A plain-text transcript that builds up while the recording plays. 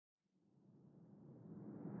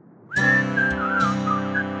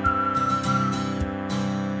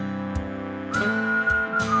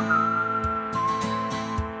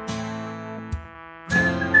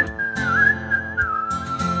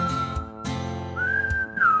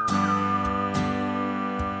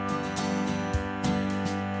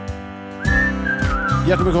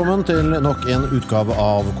Hjertelig velkommen til nok en utgave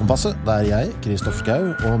av Kompasset, der jeg, Kristoffer Schau,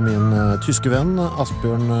 og min tyske venn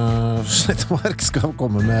Asbjørn Slettemark skal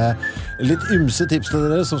komme med litt ymse tips til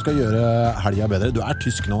dere som skal gjøre helga bedre. Du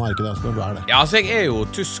tysk nå, ikke det, Asbjørn? Du det. Ja, altså jeg jo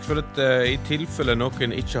tysk for at i tilfelle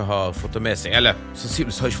noen ikke har fått det med seg, eller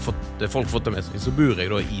sannsynligvis har ikke folk fått det med seg, så bor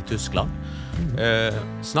jeg da i Tyskland,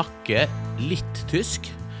 snakker litt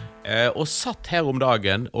tysk, og satt her om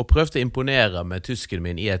dagen og prøvde å imponere med tysken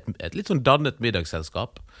min i et litt sånn dannet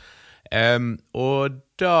middagsselskap. Og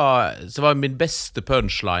da så var min beste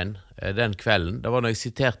punchline den kvelden, det var når jeg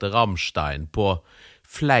siterte Rammstein på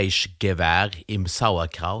Fleischgewehr im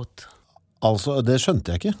Sauerkraut. Altså, det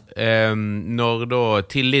skjønte jeg ikke. Når da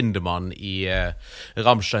Till Lindemann i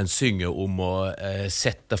Rammstein synger om å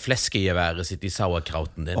sette fleskegeværet sitt i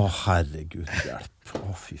sauerkrauten din. Herregud, hjelp.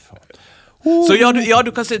 Fy faen. Så ja, du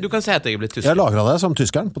kan se at jeg ble tysker. Jeg lagret det som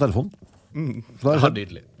tyskeren på telefonen. Ja,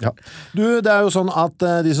 nydelig. Ja. Du, det jo sånn at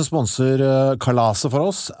de som sponser kalaset for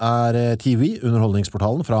oss TV,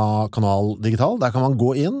 underholdningsportalen fra Kanal Digital. Der kan man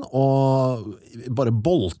gå inn og bare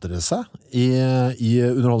boltre seg i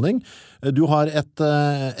underholdning. Du har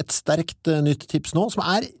et sterkt nytt tips nå, som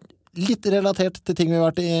litt relatert til ting vi har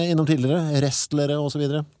vært innom tidligere, wrestlere og så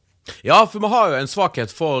videre. Ja, for vi har jo en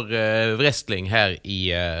svakhet for wrestling her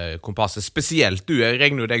i Kompasset. Spesielt du, jeg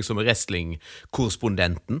regner jo deg som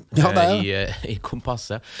wrestling-korrespondenten i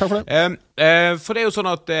Kompasset. Takk for det. For det jo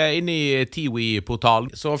sånn at inne i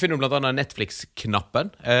Tiwi-portalen så finner du blant annet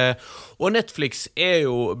Netflix-knappen. Og Netflix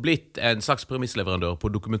jo blitt en slags premissleverandør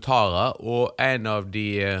på dokumentarer, og en av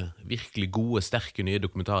de virkelig gode, sterke nye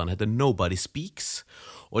dokumentarene heter Nobody Speaks.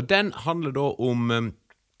 Og den handler da om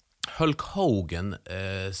Hulk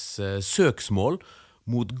Hogans søksmål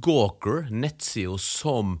mot Gawker, nettsida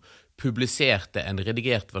som publiserte en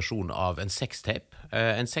redigert versjon av en sextape.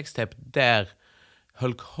 En sextape der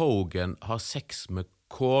Hulk Hogan har sex med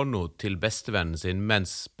kona til bestevennen sin,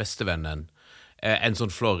 mens bestevennen, en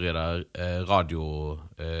sånn Florida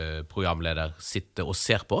radioprogramleder, sitter og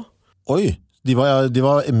ser på. Oi! De var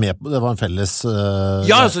med på, det var en felles...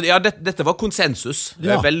 dette var konsensus,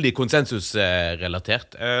 veldig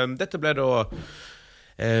konsensusrelatert. Dette ble da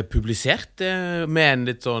publisert med en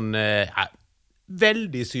litt sånn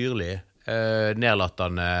veldig syrlig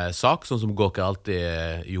nedlattende sak, sånn som Gawker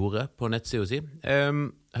alltid gjorde på nettsida si.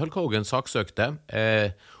 Hulk Hogan saksøkte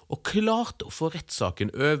og klarte å få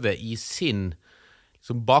rettssaken over i sin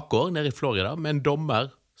bakgård nede i Florida med en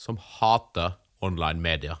dommer som hater online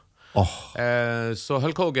media. Så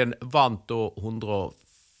Hulk Hogan vant da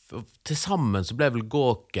til sammen så ble vel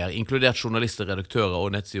Gawker, inkludert journalister, redaktører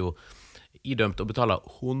og nettsider, idømt å betale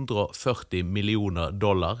 $140 millioner.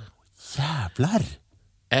 Jævlar!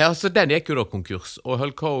 Altså den gikk jo da konkurs, og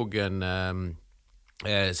Hulk Hogan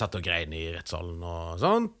satt og grein i rettssalen og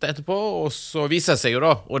sånt etterpå, og så viser det seg jo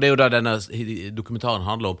da, og det jo da denne dokumentaren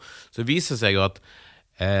handler om, så viser det seg jo at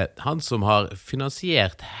han som har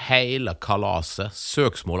finansiert hele kalaset,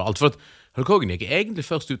 søksmål og alt, for at Hulk Hogan gikk egentlig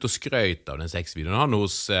først ut og skrøyt av den sexvideoen, han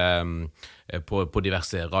på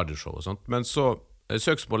diverse radioshow og sånt, men så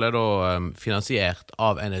søksmålet da finansiert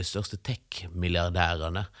av en av de største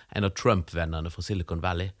tech-milliardærene, en av Trump-vennene fra Silicon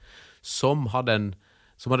Valley, som hadde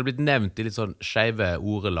blitt nevnt i litt sånn skeive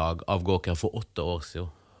ordelag av Gawker for 8 år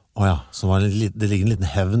siden. Så det ligger en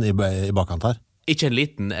liten hevn i bakkant her? Ikke en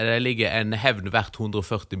liten, det ligger en hevn verdt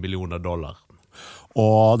 $140 millioner.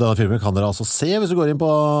 Og denne filmen kan dere altså se hvis du går inn på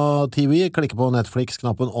TV, klikker på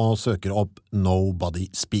Netflix-knappen og søker opp Nobody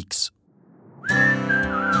Speaks.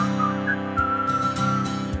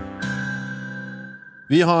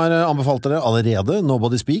 Vi har anbefalt dere allerede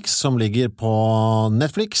Nobody Speaks, som ligger på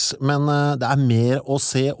Netflix, men det mer å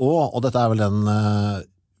se også, og dette vel den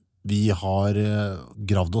vi har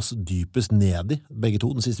gravd oss dypest ned i, begge to,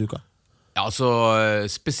 den siste uka. Ja, altså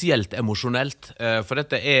spesielt emosjonelt, for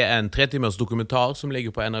dette en 3 timers dokumentar som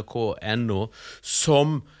ligger på NRK.no,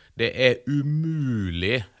 som det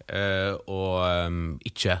umulig å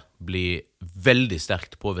ikke bli veldig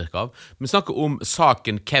sterkt påvirket av. Vi snakker om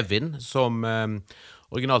saken Kevin, som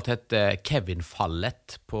originalt heter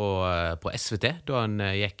Kevin-fallet på SVT, da han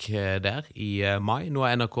gikk der i mai. Nå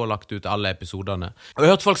har NRK lagt ut alle episoderne. Og jeg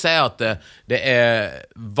har hørt folk si at det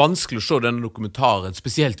vanskelig å se denne dokumentaren,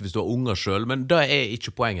 spesielt hvis du har unger selv, men det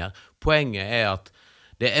ikke poenget. Poenget at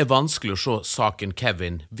det vanskelig å se saken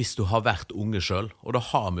Kevin hvis du har vært unge selv, og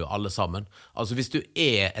det har vi jo alle sammen. Altså hvis du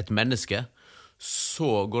et menneske,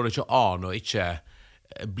 så går det ikke an å ikke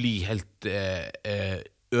bli helt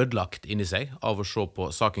ødelagt inni seg av å se på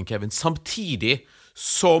saken Kevin, samtidig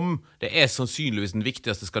som det sannsynligvis den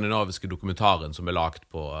viktigste skandinaviske dokumentaren som lagt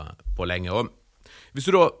på lenge. Og hvis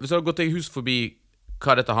du har gått deg hus forbi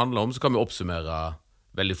hva dette handler om, så kan vi oppsummere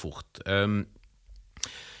veldig fort.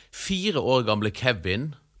 4 år gamle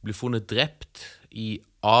Kevin blir funnet drept i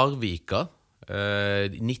Arvika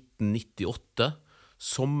 1998,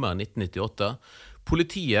 sommer 1998.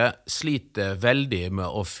 Politiet sliter veldig med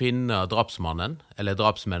å finne drapsmannen, eller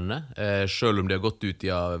drapsmennene, selv om de har gått ut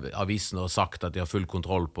i avisen og sagt at de har full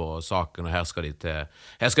kontroll på saken, og her skal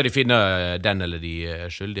de finne den eller de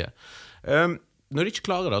skyldige. Når de ikke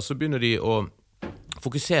klarer det, så begynner de å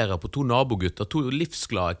fokusere på 2 nabogutter, 2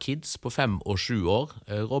 livsglade kids på 5 og 7 år,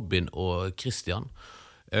 Robin og Christian.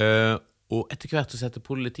 Og etter hvert så setter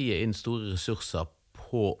politiet inn store ressurser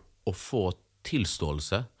på å få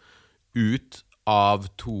tilståelse ut av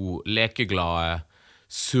 2 lekeglade,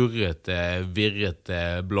 surrete,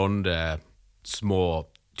 virrete, blonde, små,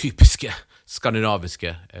 typiske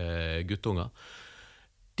skandinaviske guttunger.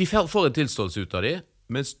 De får en tilståelse ut av de,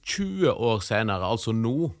 mens 20 år senere, altså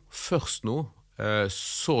nå, først nå,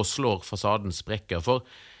 så slår fasaden sprekker. For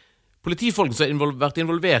politifolkene som har vært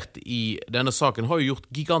involvert i denne saken har jo gjort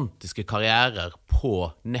gigantiske karrierer på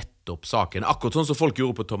nettopp saken, akkurat sånn som folk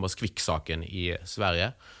gjorde på Thomas Quick-saken i Sverige.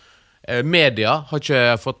 Media har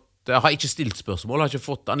ikke stilt spørsmål, har ikke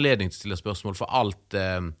fått anledning til å stille spørsmål, for alt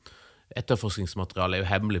etterforskningsmateriale er jo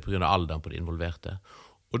hemmelig på grunn av alderen på de involverte.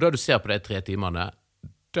 Og da du ser på de 3 timene,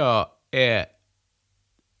 da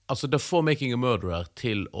får Making a Murderer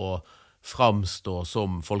til å framstå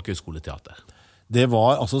som folkehøyskoleteater. Det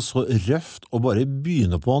var altså så røft å bare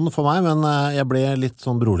begynne på den for meg, men jeg ble litt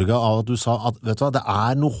sånn beroliget av at du sa at, vet du hva, det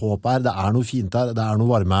er noe håp her, det er noe fint her, det er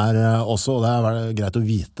noe varme her også, og det er greit å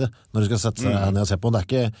vite når du skal sette seg ned og se på den. Det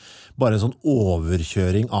er ikke bare en sånn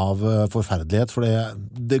overkjøring av forferdelighet, for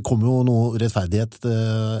det kommer jo noe rettferdighet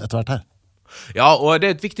etter hvert her. Ja, og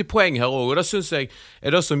det er et viktig poeng her også, og det synes jeg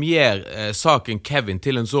er det som gjør saken Kevin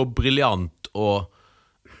til en så briljant og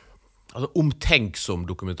omtenksom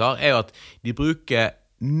dokumentar, er jo at de bruker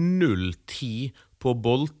 0 tid på å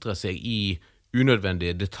boltre seg i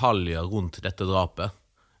unødvendige detaljer rundt dette drapet,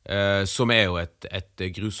 som er jo et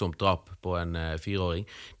grusomt drap på en 4-åring.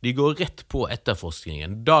 De går rett på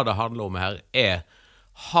etterforskningen. Da det handler om her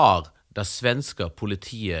har det svenske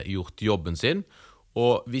politiet gjort jobben sin,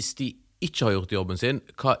 og hvis de ikke har gjort jobben sin,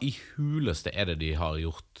 hva i huleste er det de har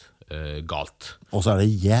gjort galt? Og så er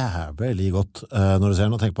det jævlig godt når du ser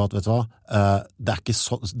den og tenker på at, vet du hva, det er ikke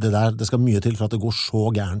så, det skal mye til for at det går så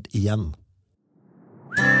gærent igjen.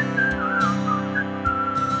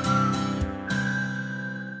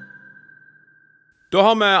 Da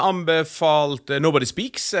har vi anbefalt Nobody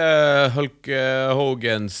Speaks, Hulk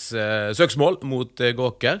Hogans søksmål mot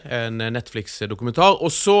Gawker, en Netflix-dokumentar, og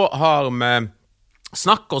så har vi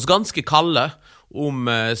snakket oss ganske kalde om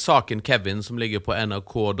saken Kevin som ligger på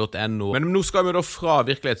nrk.no. Men nå skal vi da fra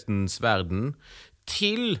virkelighetens verden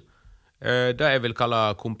til det jeg vil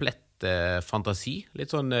kalle komplett fantasi.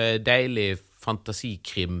 Litt sånn deilig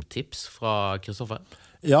fantasikrimtips fra Kristoffer.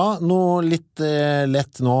 Ja, noe litt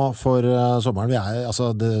lett nå for sommeren.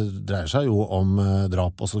 Det dreier seg jo om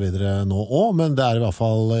drap og så videre nå også, men det er i hvert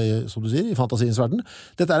fall, som du sier, i fantasiens verden.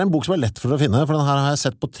 Dette er en bok som er lett for å finne, for den her har jeg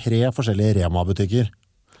sett på 3 forskjellige Rema-butikker.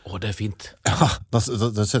 Det er fint. Ja, da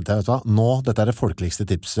skjønte jeg, vet du hva, nå, dette er det folkeligste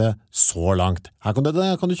tipset så langt. Her kan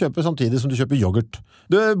du kjøpe samtidig som du kjøper yoghurt.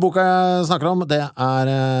 Boka jeg snakker om, det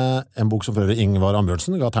er en bok som for øvrig Ingvar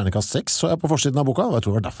Ambjørnsen ga terningkast 6, så jeg er på forsiden av boka, og jeg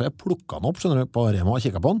tror det var derfor jeg plukket den opp, skjønner du, på Rema og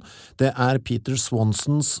kikket på den. Det er Peter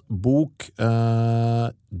Swansons bok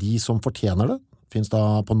De som fortjener det. Finnes da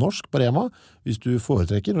på norsk på Rema. Hvis du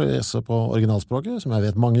foretrekker å lese på originalspråket, som jeg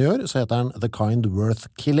vet mange gjør, så heter den The Kind Worth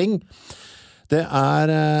Killing. Det er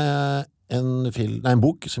en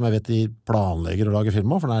bok som jeg vet de planlegger å lage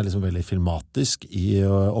film av, for den er liksom veldig filmatisk i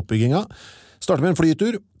oppbygginga. Starter med en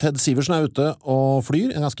flytur. Ted Siversen er ute og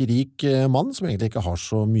flyr, en ganske rik mann som egentlig ikke har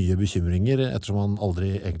så mye bekymringer, ettersom han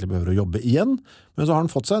aldri egentlig behøver å jobbe igjen. Men så har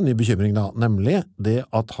han fått seg en ny bekymring da, nemlig det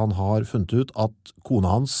at han har funnet ut at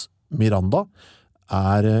kona hans, Miranda,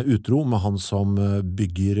 er utro med han som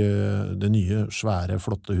bygger det nye, svære,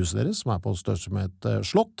 flotte huset deres, som er på størrelse med et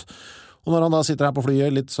slott. Og når han da sitter her på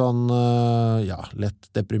flyet litt sånn, lett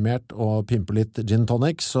deprimert og pimper litt gin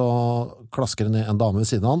tonic, så klasker det ned en dame ved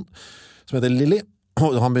siden av han, som heter Lily.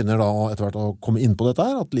 Og han begynner da etter hvert å komme inn på dette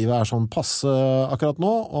her, at livet er sånn passe akkurat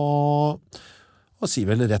nå, og sier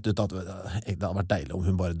vel rett ut at det hadde vært deilig om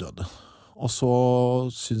hun bare døde. Og så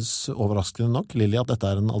synes overraskende nok Lily at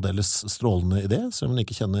dette er en aldeles strålende idé, selv om hun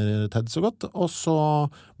ikke kjenner Ted så godt, og så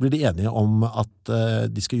blir de enige om at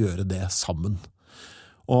de skal gjøre det sammen.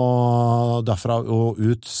 Og derfra og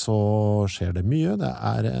ut så skjer det mye. Det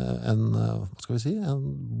hva skal vi si, en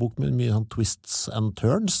bok med mye sånn twists and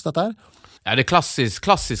turns, dette her. Ja, det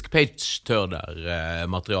klassisk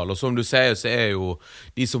page-turner-material, og som du sier, så jo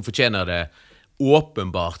de som fortjener det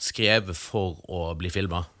åpenbart skrevet for å bli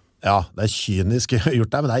filmet. Ja, det kynisk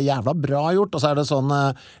gjort der, men det jævla bra gjort, og så det sånn,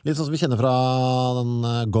 litt sånn som vi kjenner fra den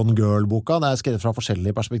Gone Girl-boka, det skrevet fra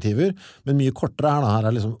forskjellige perspektiver, men mye kortere her da,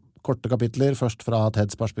 her liksom korte kapitler, først fra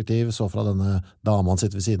Teds perspektiv, så fra denne damen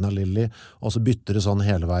sitter ved siden av Lily, og så bytter det sånn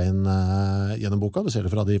hele veien gjennom boka, du ser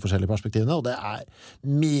det fra de forskjellige perspektivene, og det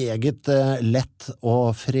meget lett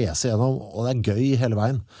å frese gjennom, og det gøy hele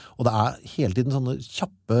veien, og det hele tiden sånne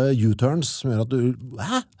kjappe U-turns som gjør at du,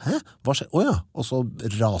 hæ? Hva skjer? Åja, og så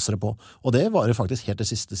raser det på, og det varer faktisk helt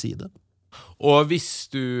til siste side. Og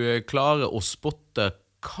hvis du klarer å spotte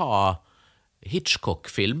hva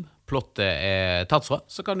Hitchcock-film plottet tatt fra,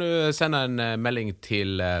 så kan du sende en melding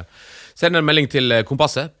til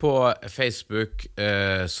Kompasset på Facebook,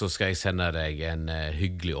 så skal jeg sende deg en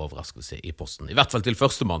hyggelig overraskelse i posten. I hvert fall til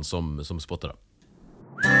førstemann som spotter det.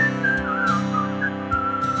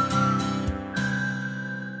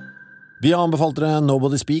 Vi anbefalte dere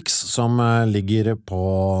Nobody Speaks, som ligger på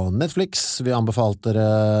Netflix. Vi anbefalte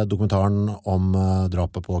dere dokumentaren om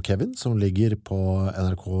drapet på Kevin, som ligger på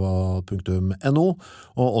nrk.no,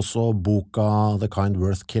 og også boka The Kind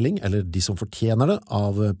Worth Killing, eller De som fortjener det,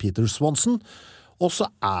 av Peter Swanson. Og så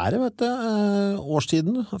det, vet du,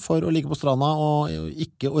 årstiden for å ligge på stranda og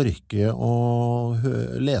ikke orke å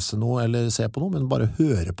lese noe eller se på noe, men bare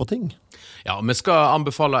høre på ting. Ja, vi skal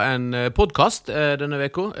anbefale en podcast denne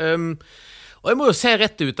veka. Og jeg må jo se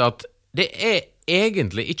rett ut at det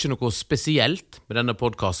egentlig ikke noe spesielt med denne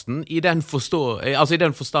podcasten, i den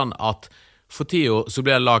forstand at for tiden så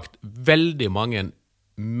blir det lagt veldig mange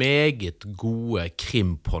meget gode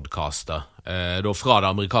krimpodcaster da fra det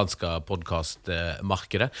amerikanske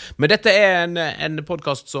podcastmarkedet. Men dette en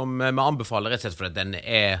podcast som vi anbefaler rett og slett for at den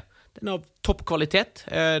av topp kvalitet.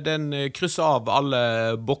 Den krysser av alle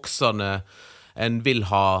boksene en vil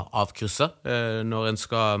ha avkrysset når en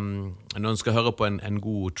skal høre på en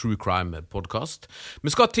god true crime podcast. Vi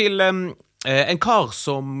skal til en kar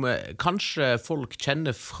som kanskje folk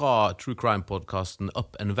kjenner fra True Crime-podcasten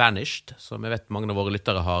Up and Vanished, som jeg vet mange av våre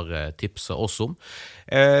lyttere har tipset oss om.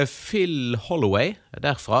 Phil Holloway,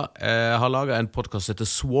 derfra, har laget en podcast som heter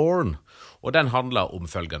Sworn, og den handler om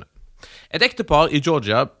følgende. Et ektepar i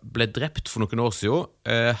Georgia ble drept for noen år siden.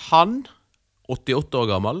 Han, 88 år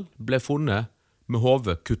gammel, ble funnet med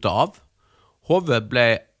hodet kuttet av. Hodet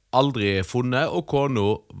ble aldri funnet, og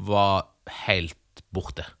kona var helt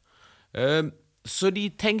borte. Så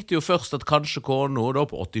de tenkte jo først at kanskje kona da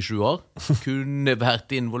på 87 år kunne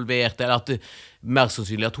vært involvert, eller at det mer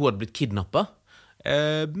sannsynlig at hun hadde blitt kidnappet.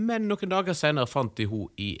 Men noen dager senere fant de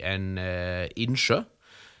hun i en innsjø.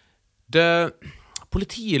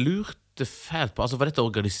 Politiet lurte fælt på, altså var dette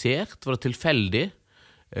organisert? Var det tilfeldig?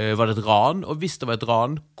 Var det et ran? Og hvis det var et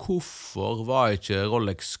ran, hvorfor var ikke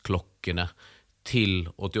Rolex-klokkene til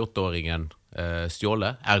 88-åringen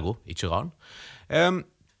stjålet? Ergo, ikke ran.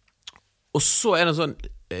 Og så det en sånn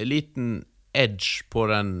liten edge på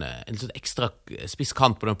en sånn ekstra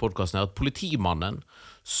spisskant på den podcasten her, at politimannen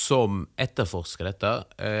som etterforsker dette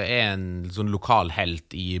en sånn lokal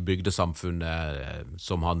helt i bygdesamfunnet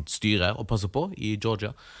som han styrer og passer på i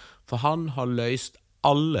Georgia, for han har løst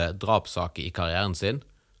alle drapssaker i karrieren sin,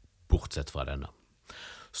 bortsett fra denne.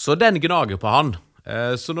 Så den gnager på han.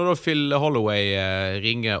 Så når da Phil Holloway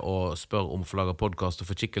ringer og spør om å få lage podcast og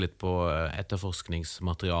få kikke litt på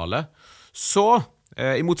etterforskningsmateriale, så,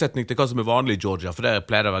 i motsetning til hva som vanlig i Georgia, for det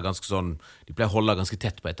pleier det å være ganske sånn, de pleier å holde ganske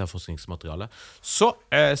tett på etterforskningsmateriale, så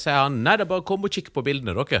sier han, nei, det bare kom og kikk på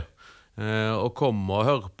bildene dere, og kom og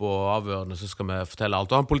hør på avhørene, så skal vi fortelle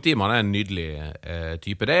alt. Og han politimannen en nydelig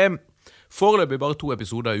type. Det foreløpig bare 2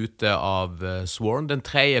 episoder ute av Sworn. Den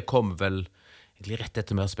 3. kom vel egentlig rett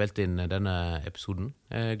etter vi har spilt inn denne episoden.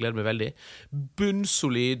 Jeg gleder meg veldig.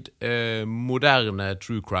 Bunnsolid, moderne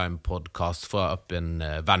true crime podcast fra Up and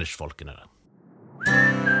Vanished-folkene der.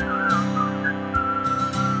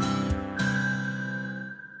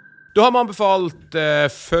 Da har vi anbefalt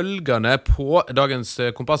følgende på dagens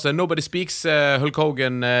kompass. Nobody Speaks, Hulk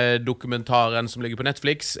Hogan-dokumentaren som ligger på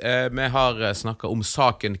Netflix. Vi har snakket om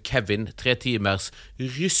saken Kevin, 3 timers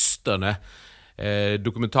rystende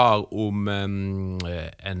dokumentar om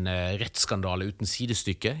en rettsskandale uten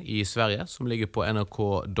sidestykke i Sverige, som ligger på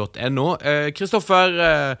nrk.no. Kristoffer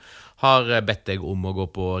har bedt deg om å gå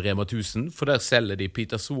på Rema 1000, for der selger de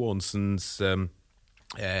Peter Swansons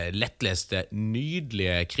lettleste,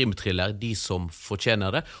 nydelige krimthriller, De som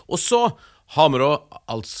fortjener det. Og så Har vi da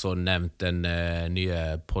altså nevnt den nye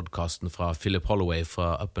podcasten fra Philip Holloway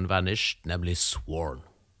fra Up and Vanished, nemlig Sworn.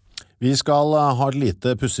 Vi skal ha et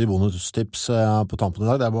lite pussig bonustips på tampen I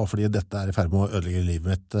dag. Det bare fordi dette I ferd med å ødelegge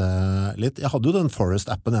livet mitt litt. Jeg hadde jo den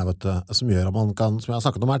Forest-appen som gjør at man kan, som jeg har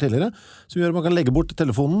snakket om her tidligere, som gjør at man kan legge bort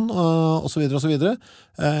telefonen og så videre og så videre.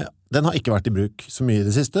 Den har ikke vært I bruk så mye I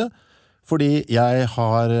det siste, fordi jeg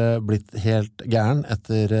har blitt helt gæren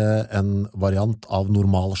etter en variant av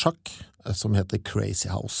normal sjakk som heter Crazy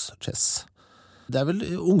House Chess. Det vel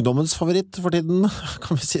ungdommens favoritt for tiden,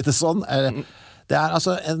 kan vi si det sånn. Det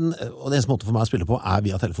altså og det eneste måte for meg å spille på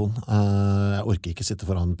via telefon. Jeg orker ikke sitte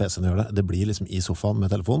foran PC-en og gjøre det. Det blir liksom I sofaen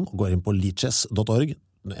med telefon, og går inn på lichess.org,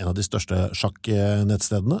 en av de største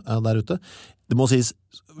sjakknettstedene der ute. Det må sies,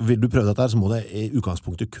 vil du prøve dette her, så må det I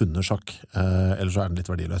utgangspunktet kunne sjakk, ellers så den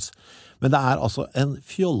litt verdiløs. Men det altså en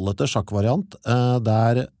fjollete sjakkvariant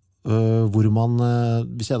der hvor man,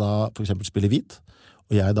 hvis jeg da for eksempel spiller hvit,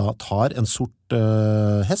 og jeg da tar en sort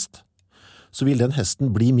hest, så vil den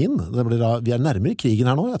hesten bli min. Det blir da, vi nærmere krigen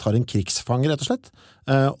her nå, jeg tar en krigsfanger rett og slett,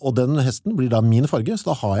 og den hesten blir da min farge,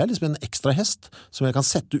 så da har jeg liksom en ekstra hest som jeg kan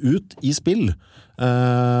sette ut I spill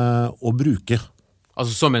og bruke.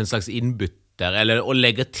 Altså som en slags innbytter, eller å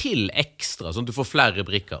legge til ekstra, sånn at du får flere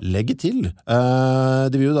brikker. Legge til.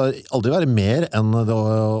 Det vil jo da aldri være mer enn det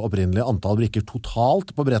opprinnelige antall brikker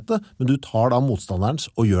totalt på brettet, men du tar da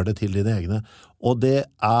motstanderens og gjør det til dine egne. Og det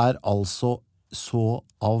altså så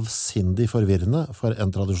avsindig forvirrende for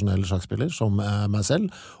en tradisjonell sjakkspiller som meg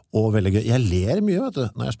selv, og veldig gøy. Jeg ler mye, vet du,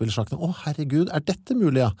 når jeg spiller sjakkene. Å, herregud, dette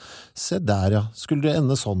mulig, ja? Se der, ja. Skulle det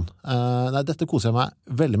ende sånn? Nei, dette koser jeg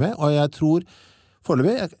meg veldig med, og jeg tror,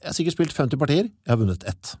 foreløpig, jeg har sikkert spilt 50 partier, jeg har vunnet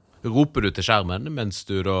 1. Roper du til skjermen mens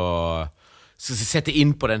du da setter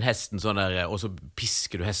inn på den hesten sånn der, og så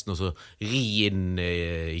pisker du hesten og så ri inn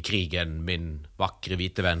I krigen, min vakre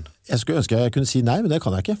hvite venn? Jeg skulle ønske jeg kunne si nei, men det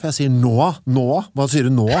kan jeg ikke, for jeg sier nå, hva sier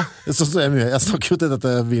du nå? Så jeg snakker jo til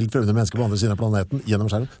dette vilt fremmede mennesker på andre siden av planeten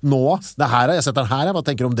gjennom skjermen. Nå, det her jeg setter den her, hva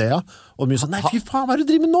tenker du om det, ja? Og mye sånn, nei fy faen, hva du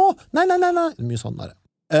driver med nå? Nei. Mye sånn der.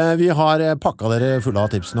 Vi har pakket dere fulle av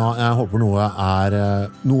tips nå. Jeg håper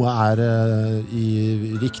noe I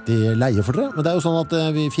riktig leie for dere. Men det jo sånn at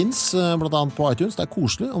vi finnes blant annet på iTunes. Det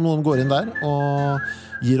koselig om noen går inn der og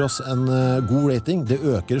gir oss en god rating. Det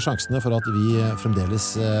øker sjansene for at vi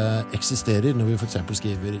fremdeles eksisterer når vi for eksempel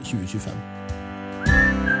skriver 2025.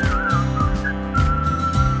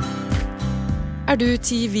 Du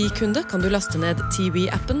TV-kunde, kan du laste ned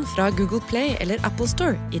TV-appen fra Google Play eller Apple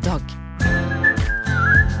Store I dag.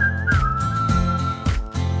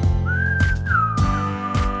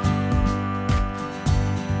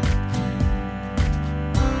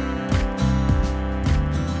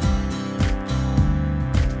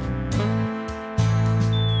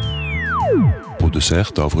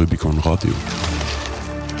 Produsert av Rubicon Radio.